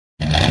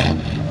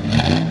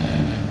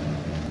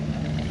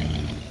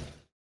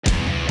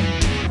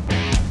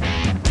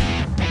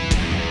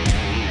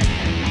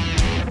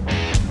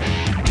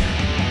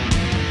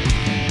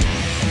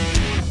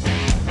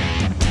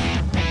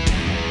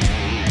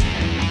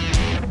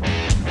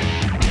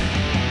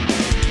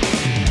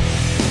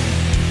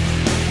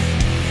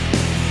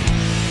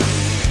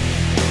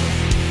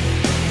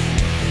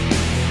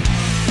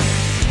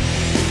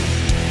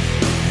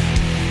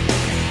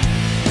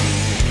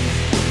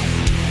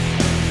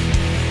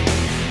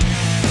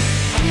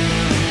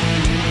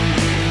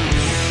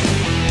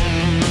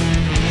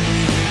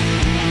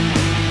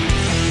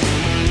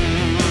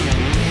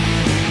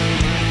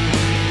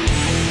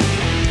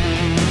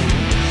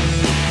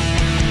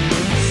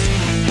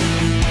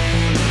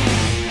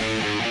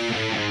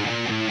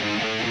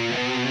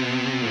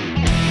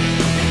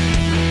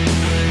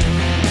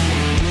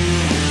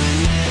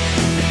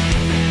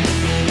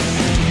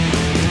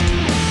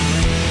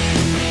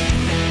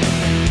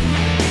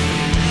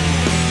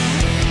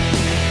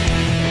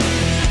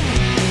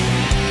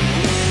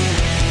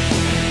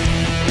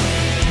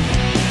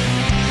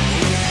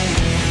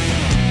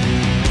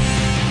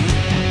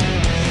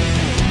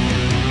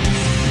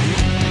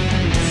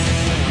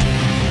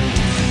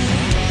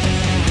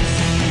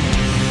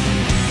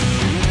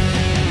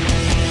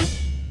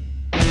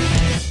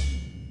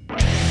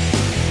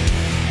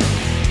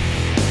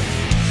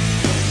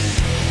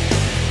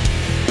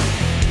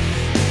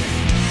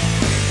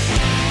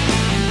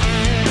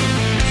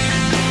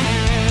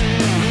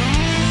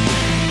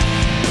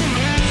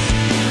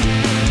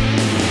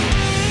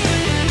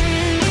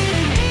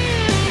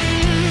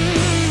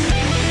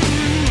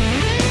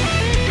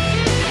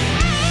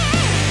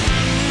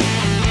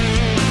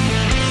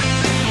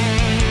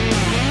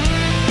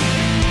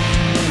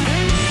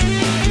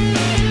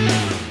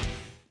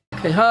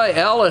Okay, hi,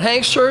 Al at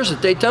HANKSTERS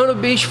at Daytona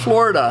Beach,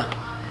 Florida.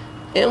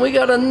 And we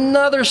got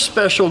another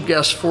special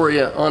guest for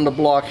you on the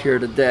block here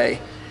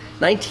today.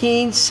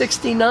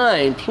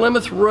 1969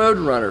 Plymouth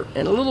Roadrunner,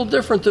 and a little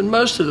different than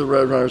most of the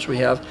Roadrunners we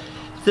have.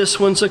 This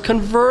one's a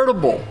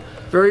convertible.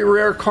 Very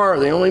rare car.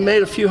 They only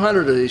made a few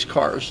hundred of these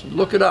cars.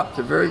 Look it up.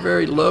 They're very,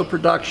 very low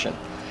production.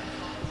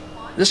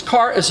 This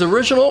car is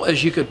original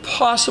as you could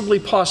possibly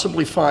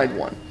find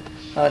one.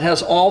 It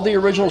has all the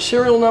original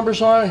serial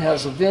numbers on it. It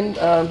has a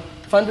VIN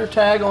fender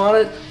tag on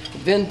it. The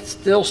VIN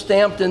still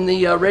stamped in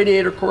the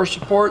radiator core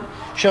support,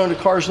 showing the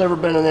car's never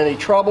been in any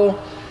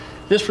trouble.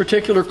 This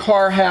particular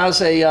car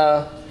has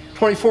a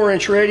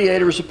 24-inch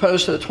radiator as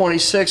opposed to the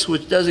 26,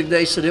 which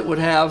designates that it would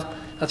have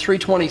a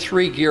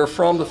 323 gear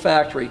from the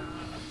factory.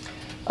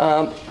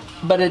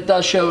 But it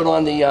does show it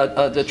on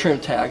the trim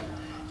tag.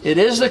 It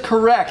is the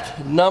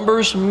correct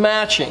numbers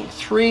matching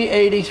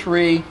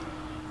 383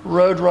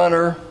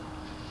 Roadrunner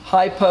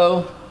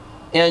hypo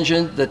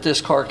engine that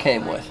this car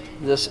came with.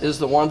 This is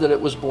the one that it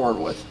was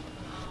born with,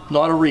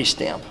 not a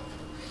restamp.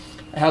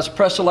 It has a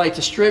press-to-light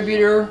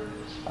distributor,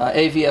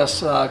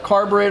 AVS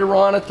carburetor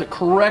on it, the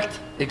correct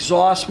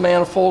exhaust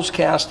manifolds,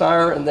 cast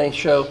iron, and they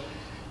show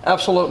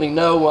absolutely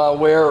no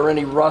wear or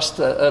any rust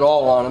at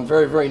all on them.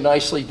 Very, very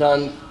nicely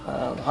done,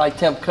 high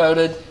temp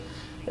coated.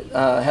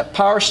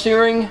 Power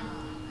steering,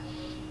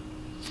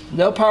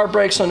 no power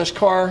brakes on this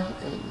car.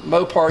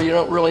 Mopar, you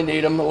don't really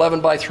need them.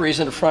 11x3s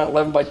in the front,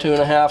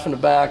 11x2.5 in the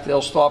back.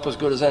 They'll stop as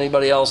good as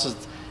anybody else's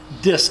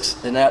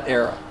discs in that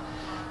era.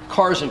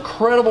 Car's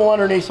incredible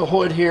underneath the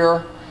hood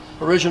here.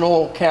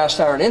 Original cast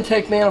iron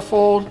intake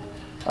manifold.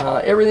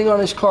 Everything on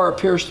this car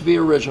appears to be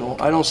original.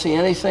 I don't see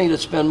anything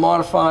that's been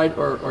modified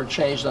or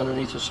changed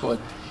underneath this hood.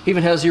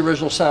 Even has the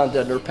original sound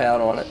deadener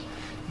pad on it.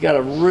 You got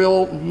a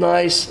real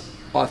nice,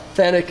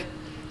 authentic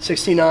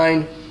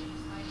 69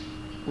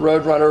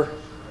 Roadrunner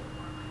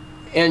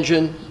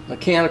engine,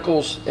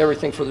 mechanicals,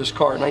 everything for this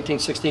car,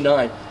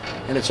 1969,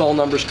 and it's all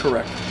numbers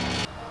correct.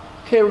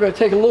 Okay, we're going to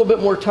take a little bit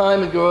more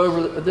time and go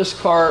over this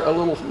car a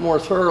little more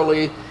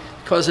thoroughly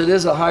because it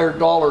is a higher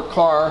dollar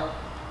car,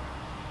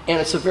 and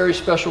it's a very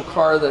special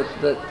car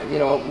that you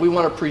know, we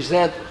want to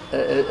present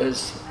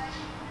as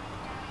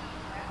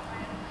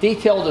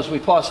detailed as we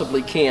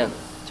possibly can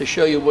to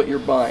show you what you're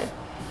buying.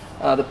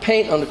 The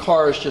paint on the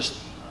car is just,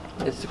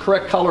 it's the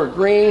correct color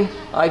green,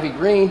 ivy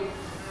green.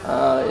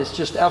 It's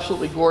just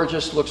absolutely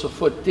gorgeous, looks a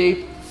foot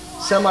deep.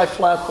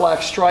 Semi-flat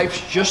black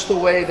stripes, just the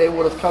way they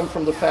would have come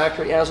from the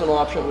factory as an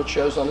option, which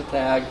shows on the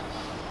tag.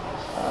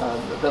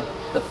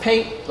 The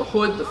paint, the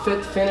hood, the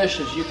fit finish,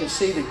 as you can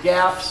see, the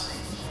gaps,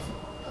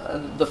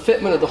 the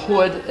fitment of the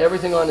hood,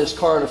 everything on this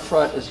car in the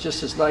front is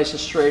just as nice and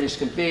straight as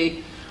can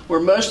be. Where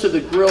most of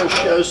the grille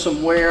shows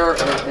some wear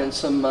and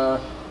some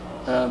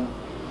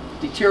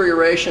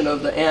deterioration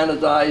of the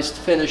anodized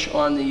finish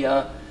on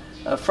the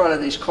front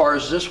of these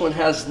cars, this one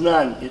has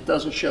none. It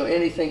doesn't show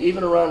anything,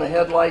 even around the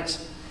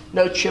headlights.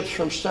 No chips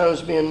from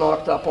stones being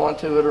knocked up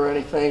onto it or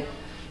anything.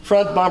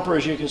 Front bumper,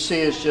 as you can see,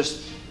 is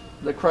just,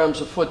 the chrome's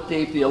a foot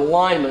deep. The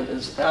alignment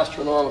is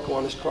astronomical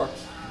on this car.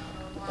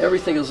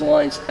 Everything is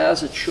aligned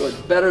as it should,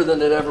 better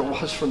than it ever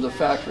was from the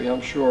factory,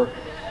 I'm sure.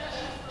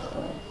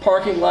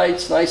 Parking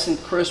lights, nice and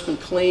crisp and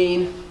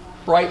clean,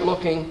 bright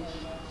looking.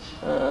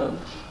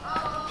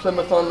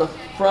 Plymouth on the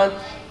front.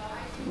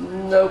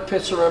 No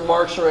pits or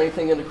marks or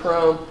anything in the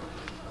chrome.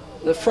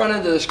 The front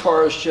end of this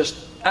car is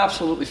just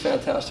absolutely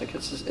fantastic.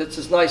 It's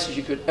as nice as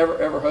you could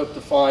ever hope to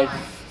find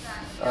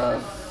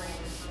a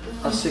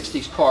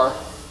 60s car,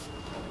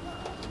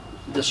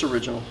 this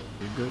original.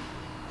 Good.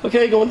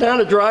 Okay, going down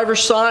the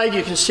driver's side,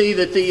 you can see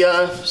that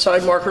the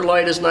side marker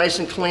light is nice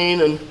and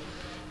clean and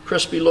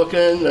crispy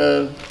looking.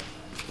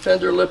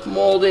 Fender lip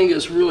molding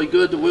is really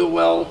good, the wheel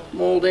well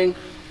molding.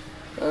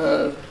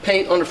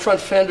 Paint on the front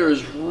fender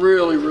is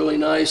really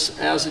nice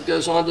as it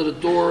goes onto the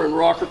door and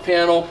rocker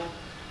panel.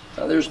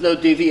 There's no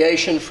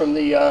deviation from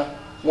the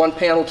one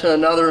panel to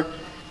another.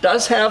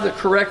 Does have the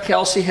correct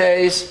Kelsey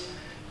Hayes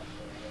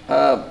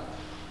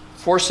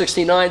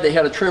 469. They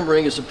had a trim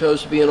ring as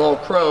opposed to being all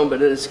chrome,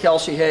 but it is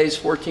Kelsey Hayes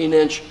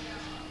 14-inch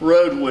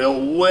road wheel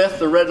with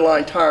the red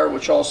line tire,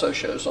 which also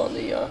shows on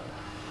the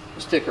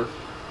sticker.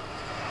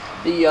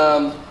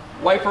 The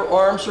wiper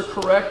arms are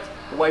correct.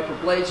 The wiper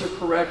blades are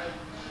correct.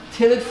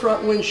 Tinted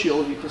front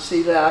windshield, you can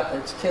see that.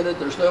 It's tinted,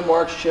 there's no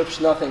marks,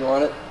 chips, nothing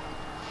on it.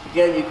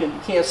 Again, you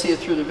can't see it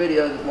through the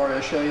video that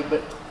Mario showed you,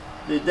 but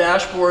the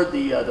dashboard,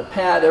 the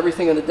pad,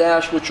 everything in the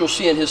dash, which you'll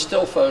see in his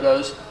still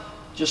photos,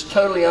 just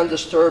totally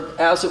undisturbed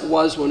as it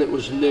was when it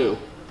was new.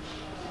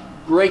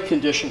 Great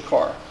condition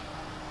car.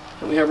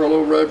 And we have our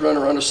little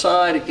Roadrunner on the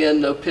side. Again,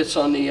 no pits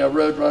on the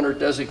Roadrunner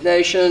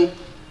designation.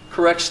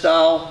 Correct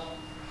style.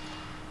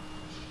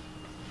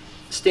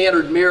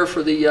 Standard mirror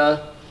for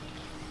the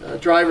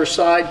driver's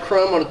side.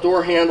 Chrome on the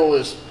door handle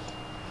is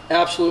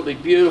absolutely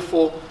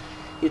beautiful.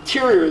 The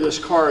interior of this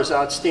car is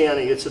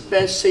outstanding. It's a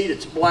bench seat,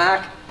 it's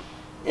black,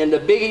 and the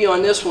biggie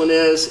on this one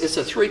is it's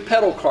a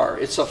 3-pedal car.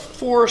 It's a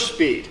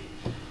 4-speed.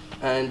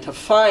 And to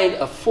find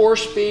a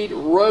 4-speed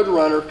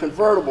Roadrunner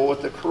convertible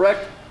with the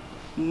correct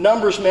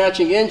numbers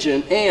matching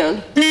engine,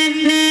 and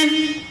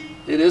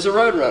it is a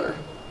Roadrunner.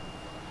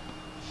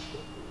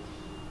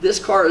 This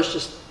car is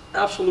just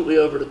absolutely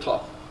over the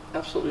top.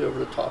 Absolutely over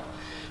the top.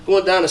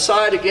 Going down the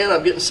side again,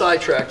 I'm getting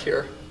sidetracked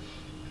here.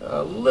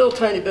 A little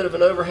tiny bit of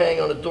an overhang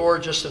on the door,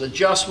 just an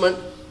adjustment.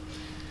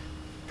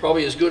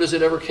 Probably as good as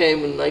it ever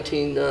came in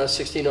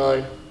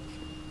 1969.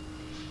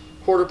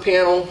 Quarter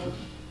panel.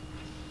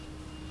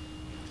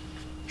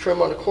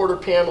 Trim on the quarter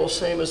panel,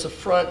 same as the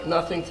front.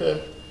 Nothing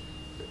to,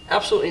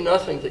 absolutely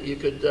nothing that you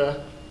could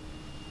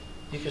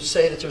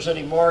say that there's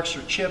any marks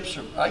or chips.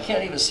 Or I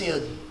can't even see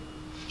a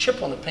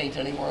chip on the paint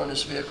anymore on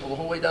this vehicle. The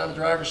whole way down the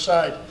driver's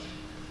side.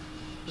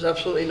 There's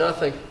absolutely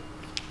nothing.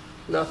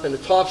 Nothing. The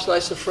top's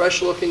nice and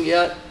fresh looking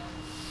yet.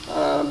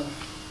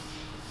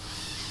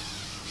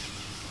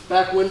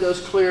 Back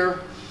window's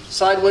clear.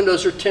 Side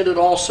windows are tinted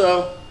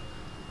also.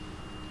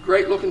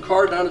 Great looking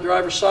car down the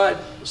driver's side.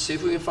 Let's see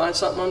if we can find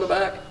something on the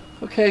back.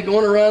 Okay,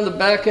 going around the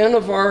back end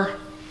of our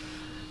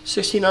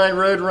 69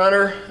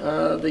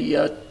 Roadrunner,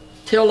 the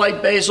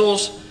taillight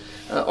bezels,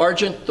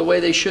 argent the way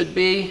they should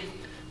be.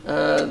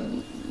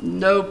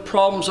 No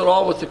problems at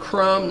all with the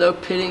chrome, no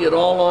pitting at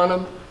all on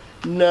them,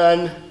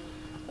 none.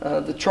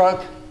 The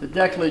trunk, the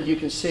deck lid you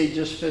can see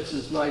just fits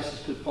as nice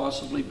as could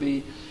possibly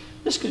be.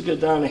 This could go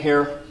down a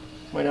hair,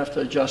 might have to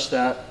adjust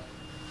that.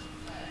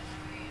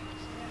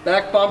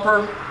 Back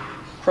bumper,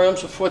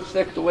 chrome's a foot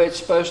thick the way it's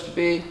supposed to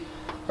be.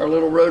 Our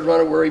little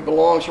Roadrunner where he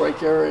belongs right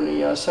there in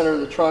the center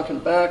of the trunk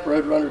and back,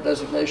 Roadrunner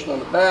designation on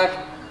the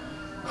back.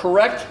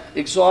 Correct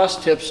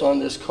exhaust tips on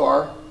this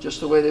car,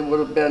 just the way they would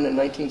have been in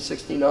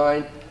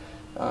 1969.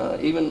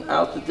 Even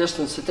out the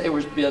distance that they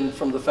were been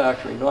from the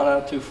factory, not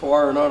out too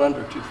far or not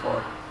under too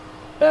far.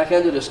 Back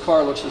end of this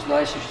car looks as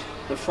nice as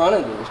the front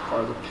end of this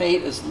car. The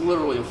paint is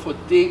literally a foot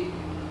deep.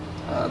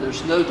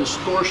 There's no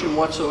distortion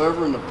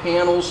whatsoever in the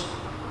panels.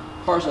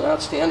 The car's an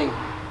outstanding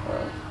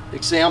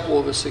example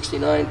of a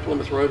 69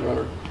 Plymouth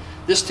Roadrunner.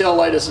 This tail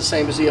light is the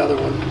same as the other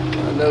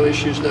one. No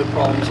issues, no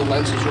problems. The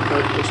lenses are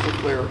both crystal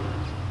clear.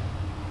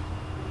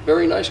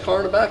 Very nice car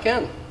in the back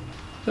end.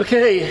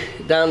 Okay,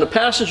 down the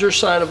passenger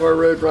side of our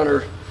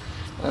Roadrunner.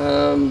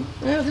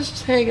 Yeah, this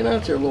is hanging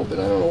out there a little bit.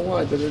 I don't know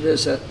why, but it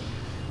is.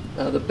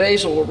 The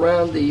bezel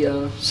around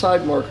the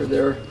side marker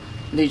there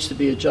needs to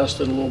be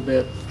adjusted a little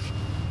bit.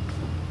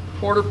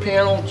 Quarter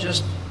panel,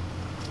 just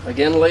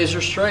again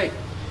laser straight.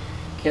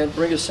 Can't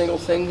bring a single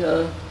thing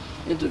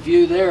into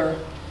view there.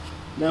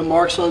 No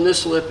marks on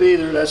this lip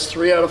either. That's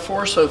 3 out of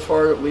 4 so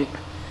far that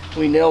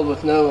we nailed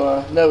with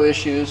no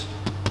issues.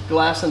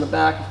 Glass in the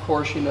back, of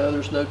course, you know,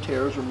 there's no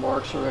tears or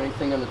marks or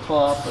anything on the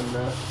top,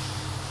 and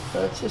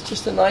it's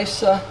just a nice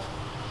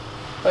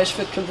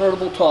fit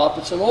convertible top.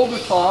 It's an older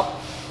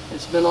top.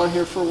 It's been on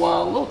here for a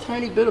while. A little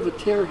tiny bit of a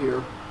tear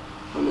here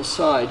on this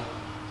side.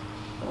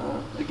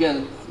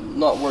 Again,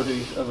 not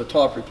worthy of a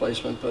top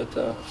replacement, but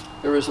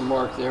there is a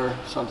mark there.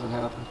 Something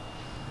happened.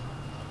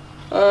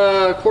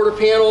 Quarter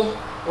panel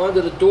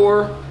onto the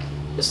door.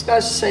 This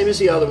guy's the same as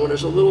the other one.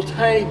 There's a little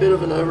tiny bit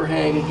of an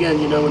overhang. Again,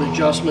 you know, an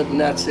adjustment, and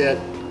that's it.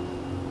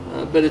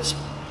 But it's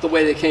the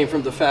way they came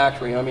from the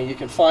factory. I mean, you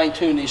can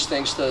fine-tune these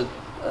things to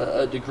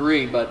a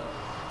degree, but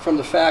from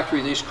the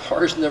factory, these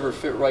cars never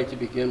fit right to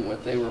begin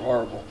with. They were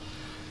horrible.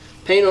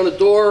 Paint on the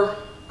door,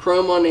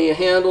 chrome on the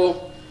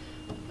handle.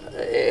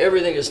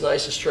 Everything is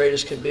nice and straight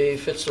as can be.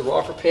 Fits the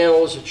rocker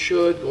panel as it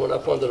should, going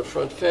up onto the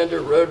front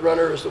fender.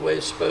 Roadrunner is the way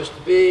it's supposed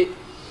to be.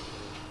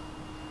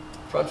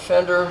 Front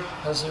fender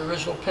has the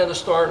original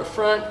Pentastar in the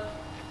front.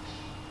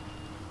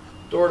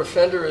 Door to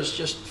fender is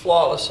just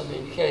flawless. I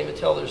mean, you can't even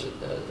tell there's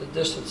a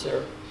distance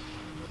there.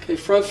 Okay,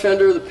 front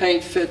fender, the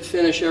paint, fit,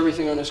 finish,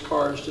 everything on this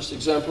car is just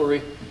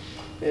exemplary.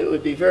 It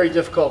would be very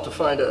difficult to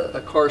find a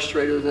car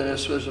straighter than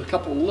this. There's a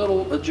couple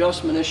little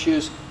adjustment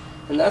issues,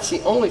 and that's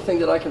the only thing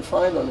that I can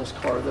find on this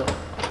car.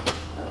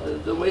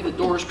 The way the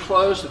doors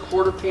close, the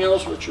quarter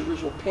panels, which are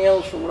original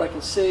panels from what I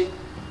can see.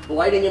 The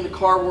lighting in the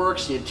car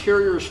works. The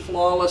interior is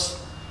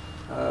flawless.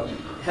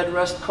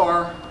 Headrest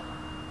car,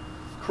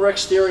 correct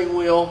steering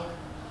wheel.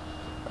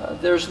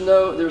 There's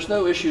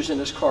no issues in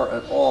this car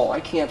at all. I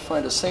can't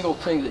find a single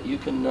thing that you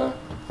can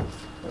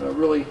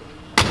really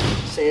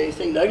say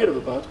anything negative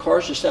about. The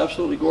car's just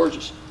absolutely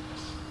gorgeous.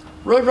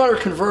 Roadrunner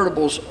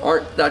convertibles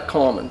aren't that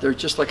common. They're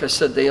just, like I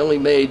said, they only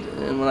made,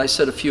 and when I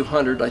said a few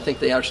hundred, I think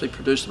they actually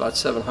produced about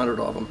 700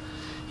 of them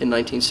in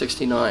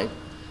 1969.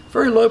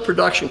 Very low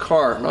production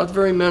car, not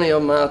very many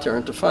of them out there,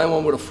 and to find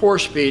one with a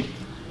 4-speed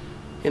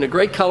in a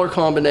great color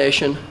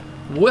combination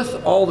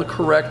with all the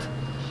correct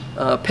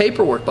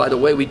paperwork. By the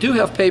way, we do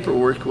have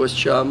paperwork,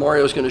 which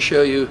Mario is going to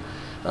show you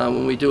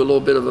when we do a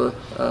little bit of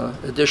a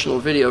additional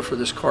video for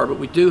this car, but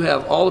we do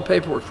have all the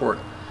paperwork for it.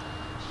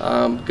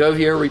 Go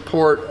here,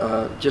 report,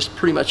 just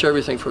pretty much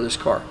everything for this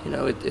car. You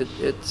know,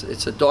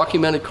 it's a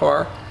documented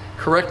car,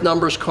 correct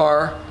numbers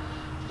car,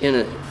 in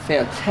a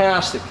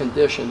fantastic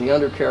condition. The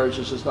undercarriage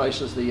is as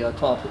nice as the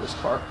top of this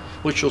car,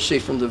 which you'll see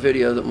from the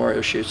video that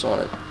Mario shoots on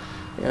it.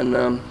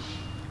 And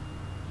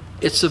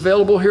it's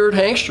available here at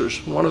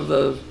HANKSTERS, one of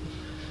the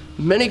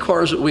many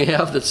cars that we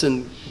have that's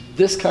in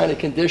this kind of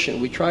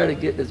condition. We try to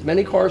get as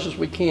many cars as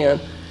we can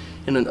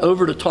in an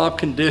over-the-top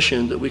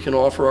condition that we can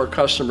offer our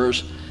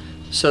customers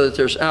so that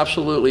there's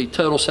absolutely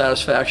total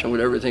satisfaction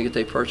with everything that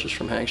they purchase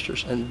from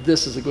HANKSTERS. And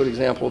this is a good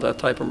example of that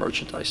type of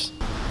merchandise.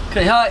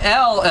 Okay, hi,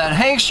 Al at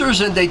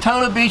HANKSTERS in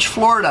Daytona Beach,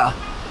 Florida.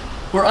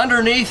 We're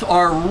underneath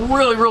our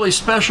really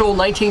special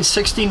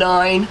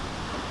 1969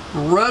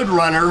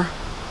 Roadrunner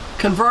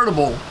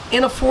convertible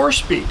in a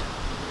 4-speed.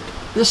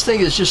 This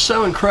thing is just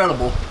so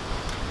incredible.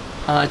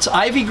 It's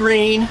ivy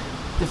green.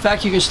 In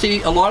fact, you can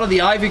see a lot of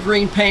the ivy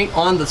green paint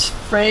on the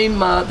frame,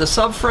 the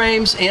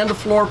subframes and the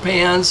floor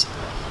pans.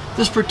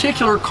 This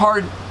particular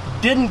car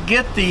didn't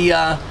get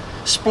the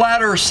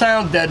splatter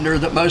sound deadener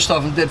that most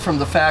of them did from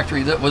the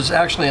factory. That was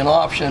actually an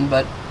option,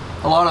 but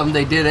a lot of them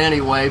they did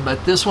anyway.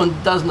 But this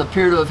one doesn't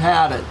appear to have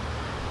had it.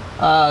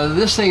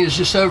 This thing is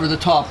just over the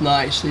top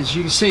nice. As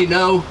you can see,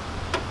 no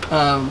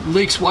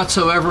leaks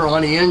whatsoever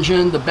on the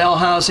engine, the bell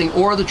housing,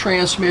 or the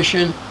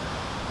transmission.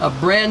 A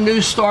brand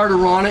new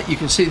starter on it. You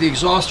can see the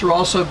exhauster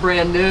also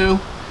brand new.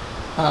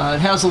 It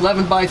has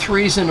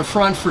 11x3s in the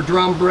front for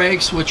drum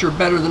brakes, which are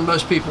better than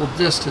most people's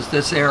discs at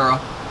this era.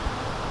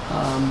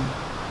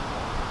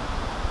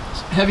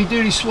 Heavy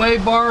duty sway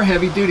bar,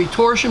 heavy duty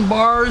torsion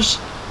bars.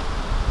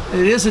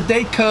 It is a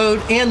date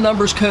code and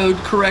numbers code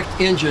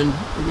correct engine.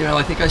 You know,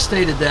 I think I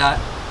stated that.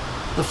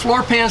 The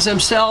floor pans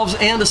themselves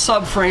and the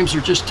subframes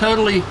are just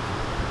totally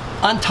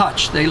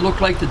untouched. They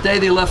look like the day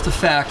they left the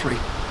factory.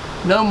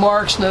 No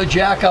marks, no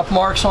jack-up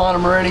marks on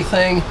them or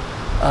anything.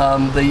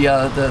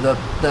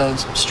 The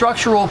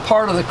structural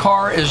part of the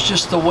car is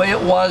just the way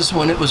it was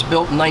when it was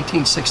built in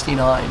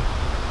 1969.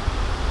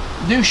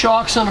 New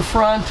shocks on the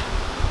front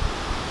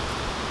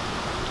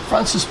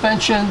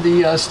suspension,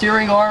 the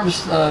steering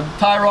arms,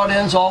 tie rod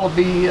ends all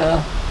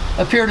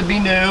appear to be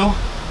new.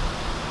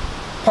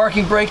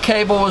 Parking brake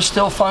cable is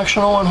still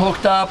functional and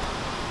hooked up.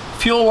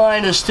 Fuel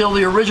line is still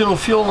the original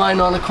fuel line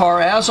on the car,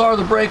 as are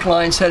the brake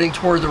lines heading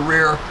toward the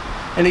rear.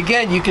 And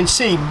again, you can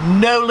see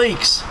no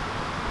leaks.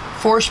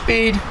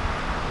 4-speed,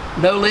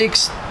 no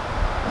leaks.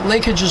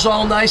 Linkage is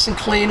all nice and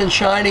clean and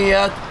shiny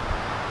yet.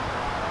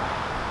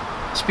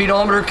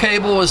 Speedometer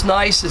cable is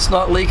nice. It's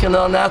not leaking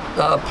on that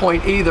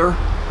point either,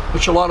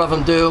 which a lot of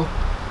them do.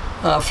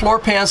 Floor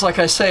pans, like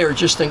I say, are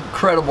just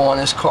incredible on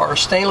this car.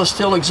 Stainless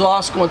steel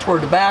exhaust going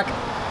toward the back.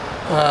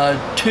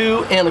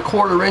 2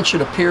 1/4 inch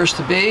it appears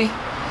to be.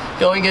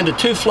 Going into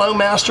 2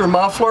 Flowmaster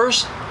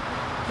mufflers.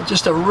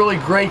 Just a really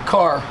great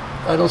car.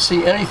 I don't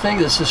see anything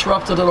that's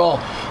disrupted at all.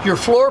 Your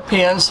floor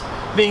pans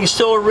being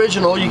still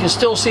original, you can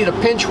still see the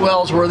pinch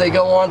welds where they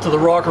go onto the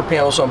rocker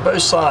panels on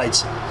both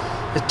sides.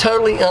 It's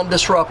totally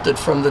undisrupted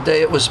from the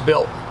day it was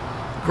built.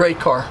 Great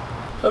car.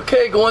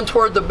 Okay, going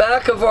toward the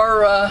back of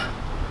our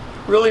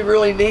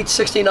really neat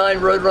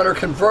 69 Roadrunner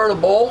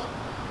convertible.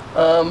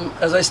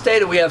 As I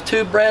stated, we have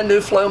 2 brand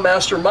new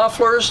Flowmaster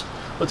mufflers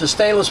with the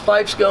stainless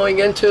pipes going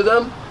into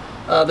them.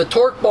 The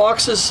torque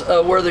boxes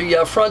where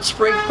the front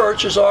spring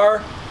perches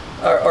are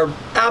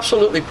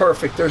absolutely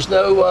perfect. There's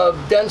no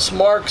dents,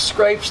 marks,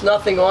 scrapes,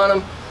 nothing on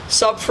them.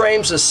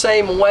 Subframes the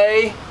same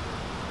way.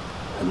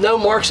 No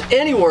marks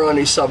anywhere on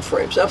these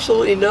subframes,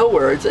 absolutely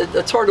nowhere.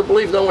 It's hard to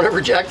believe no one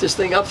ever jacked this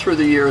thing up through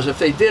the years. If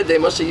they did, they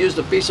must have used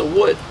a piece of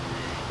wood.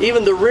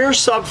 Even the rear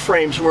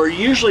subframes, where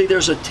usually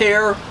there's a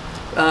tear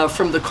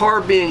from the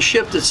car being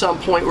shipped at some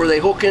point where they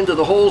hook into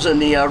the holes in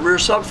the rear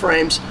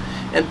subframes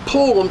and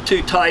pull them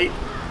too tight,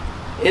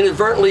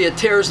 inadvertently it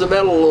tears the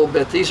metal a little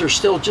bit. These are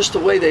still just the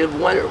way they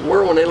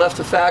were when they left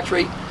the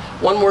factory.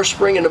 One more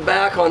spring in the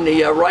back on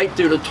the right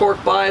due to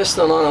torque bias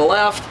than on the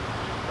left.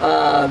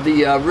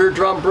 The rear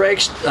drum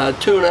brakes,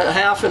 2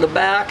 1/2 in the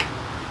back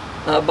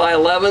by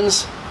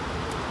 11s.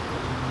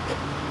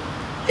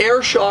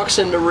 Air shocks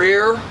in the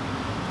rear.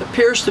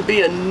 Appears to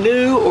be a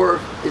new, or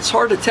it's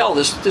hard to tell.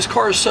 This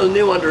car is so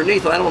new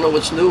underneath, I don't know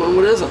what's new and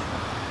what isn't.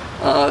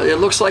 It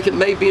looks like it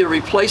may be a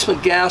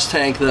replacement gas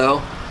tank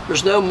though.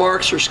 There's no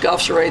marks or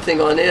scuffs or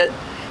anything on it.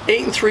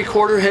 8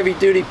 3/4 heavy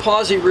duty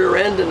posi rear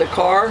end in the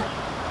car.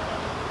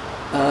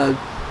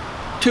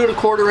 2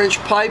 1/4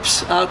 inch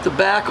pipes out the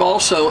back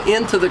also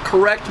into the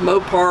correct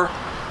Mopar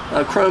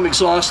chrome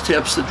exhaust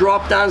tips. The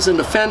drop downs in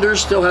the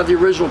fenders still have the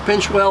original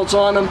pinch welds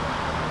on them.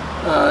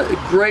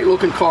 Great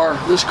looking car.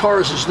 This car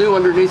is as new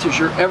underneath as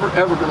you're ever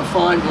going to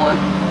find one.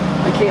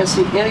 I can't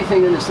see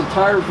anything in this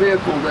entire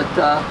vehicle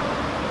that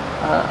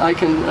I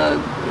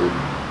can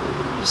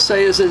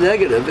say is a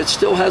negative. It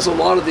still has a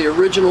lot of the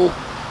original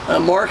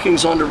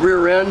markings on the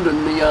rear end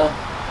and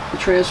the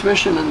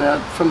transmission and that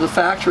from the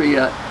factory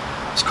yet.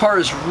 This car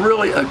is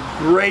really a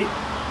great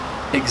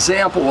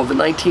example of the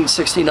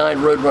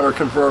 1969 Roadrunner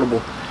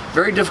convertible.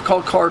 Very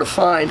difficult car to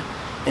find,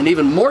 and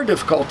even more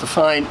difficult to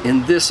find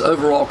in this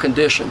overall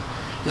condition.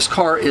 This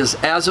car is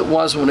as it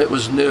was when it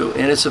was new,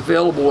 and it's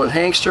available at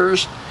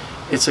HANKSTERS.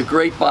 It's a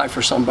great buy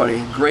for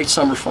somebody, great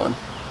summer fun.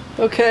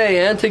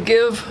 Okay, and to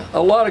give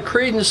a lot of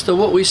credence to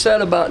what we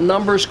said about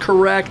numbers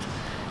correct,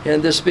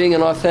 and this being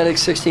an authentic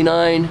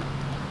 69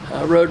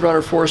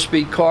 Roadrunner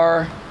 4-speed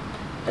car,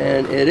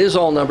 and it is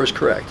all numbers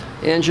correct.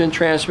 Engine,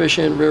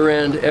 transmission, rear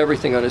end,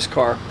 everything on this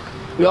car.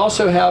 We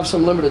also have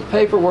some limited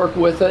paperwork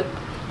with it,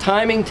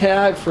 timing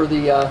tag for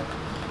the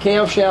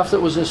camshaft that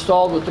was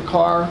installed with the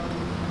car,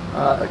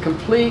 a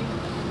complete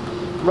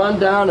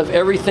rundown of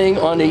everything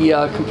on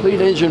the complete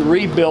engine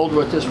rebuild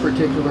with this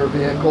particular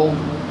vehicle,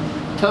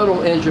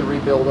 total engine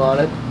rebuild on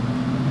it,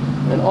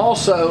 and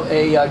also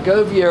a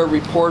Govier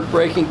report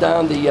breaking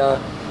down the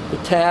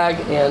tag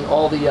and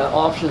all the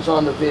options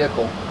on the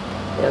vehicle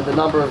and the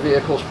number of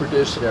vehicles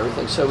produced and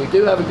everything. So we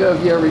do have a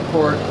Govier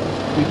report.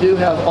 We do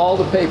have all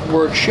the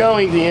paperwork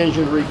showing the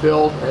engine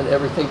rebuild and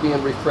everything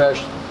being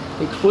refreshed,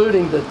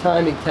 including the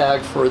timing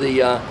tag for the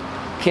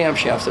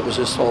camshaft that was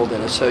installed in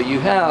it. So you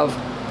have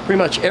pretty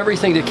much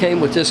everything that came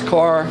with this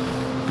car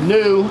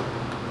new,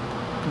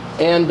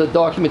 and the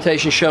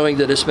documentation showing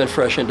that it's been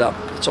freshened up.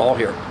 It's all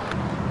here.